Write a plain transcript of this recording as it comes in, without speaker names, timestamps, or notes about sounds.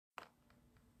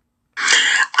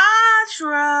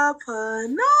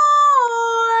Entrepreneurs,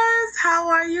 how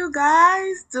are you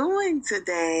guys doing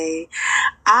today?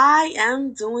 I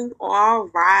am doing all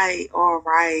right.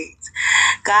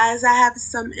 Guys, I have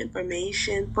some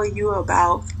information for you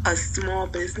about a small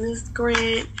business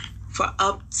grant for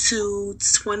up to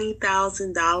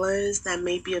 $20,000 that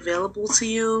may be available to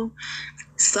you.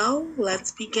 So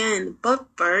let's begin. But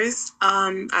first,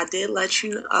 I did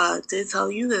tell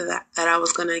you that I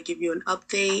was gonna give you an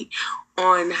update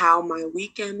on how my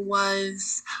weekend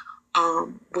was,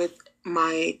 with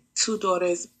my two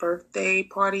daughters' birthday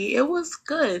party. It was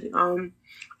good.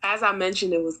 As I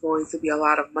mentioned, it was going to be a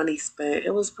lot of money spent.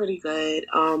 It was pretty good.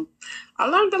 I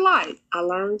learned a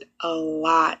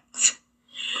lot.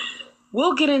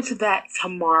 We'll get into that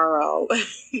tomorrow.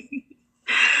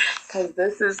 Because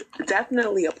this is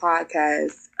definitely a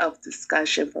podcast of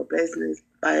discussion for business,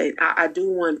 but I do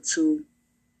want to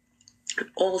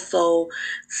also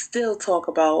still talk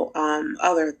about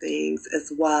other things as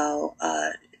well,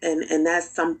 and that's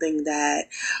something that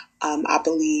I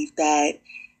believe that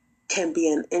can be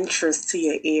an interest to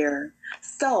your ear.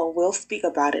 So we'll speak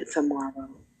about it tomorrow.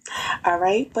 All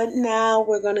right, but now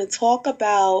we're going to talk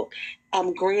about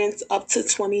grants up to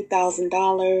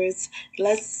 $20,000.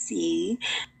 Let's see.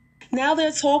 Now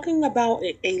they're talking about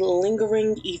a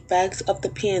lingering effects of the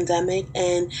pandemic,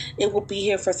 and it will be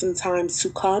here for some time to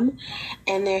come.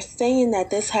 And they're saying that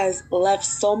this has left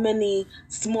so many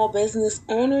small business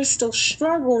owners still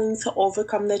struggling to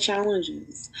overcome the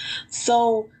challenges.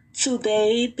 So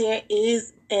today there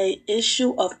is an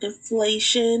issue of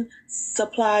inflation,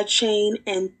 supply chain,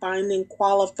 and finding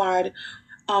qualified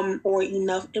or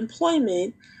enough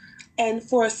employment. And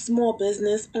for small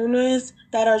business owners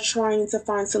that are trying to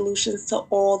find solutions to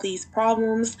all these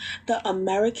problems, the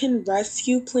American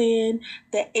Rescue Plan,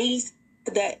 the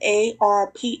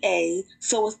ARPA,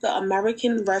 so it's the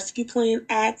American Rescue Plan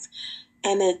Act,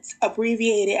 and it's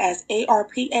abbreviated as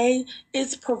ARPA,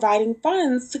 is providing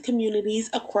funds to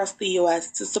communities across the U.S.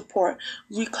 to support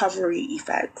recovery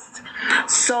effects.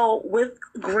 So with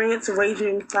grants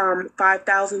ranging from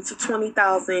 $5,000 to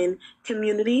 $20,000,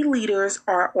 community leaders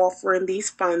are offering these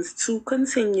funds to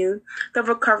continue the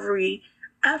recovery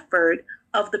effort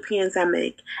of the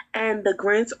pandemic, and the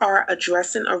grants are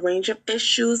addressing a range of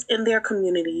issues in their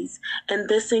communities, and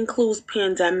this includes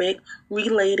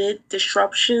pandemic-related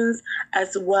disruptions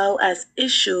as well as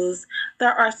issues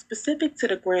that are specific to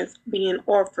the grants being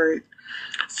offered.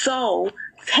 So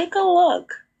take a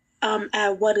look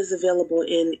at what is available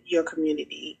in your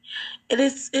community. It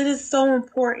is so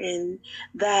important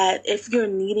that if you're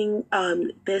needing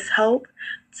this help,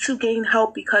 to gain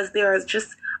help, because there is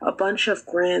just a bunch of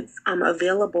grants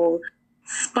available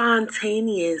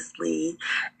spontaneously,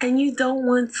 and you don't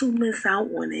want to miss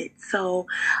out on it. So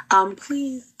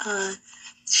please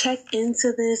check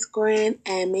into this grant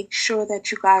and make sure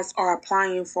that you guys are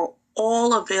applying for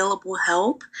all available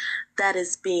help that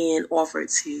is being offered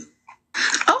to you.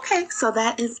 Okay, so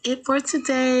that is it for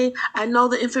today. I know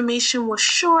the information was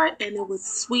short and it was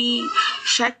sweet.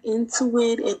 Check into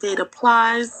it if it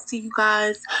applies to you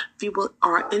guys. If you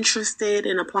are interested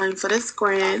in applying for this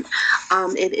grant,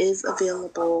 it is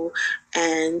available.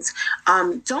 And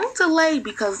don't delay,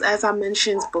 because as I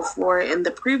mentioned before in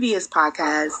the previous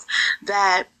podcast,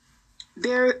 that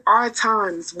there are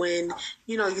times when,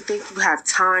 you think you have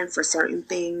time for certain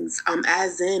things,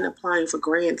 as in applying for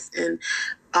grants and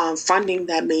funding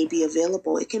that may be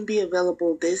available. It can be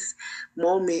available this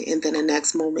moment, and then the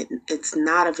next moment it's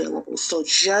not available. So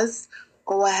just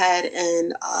go ahead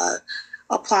and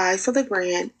apply for the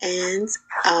grant, and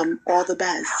all the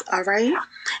best. All right.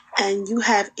 And you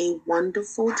have a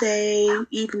wonderful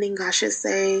evening, I should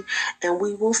say, and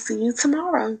we will see you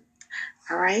tomorrow.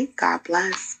 All right. God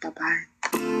bless. Bye-bye.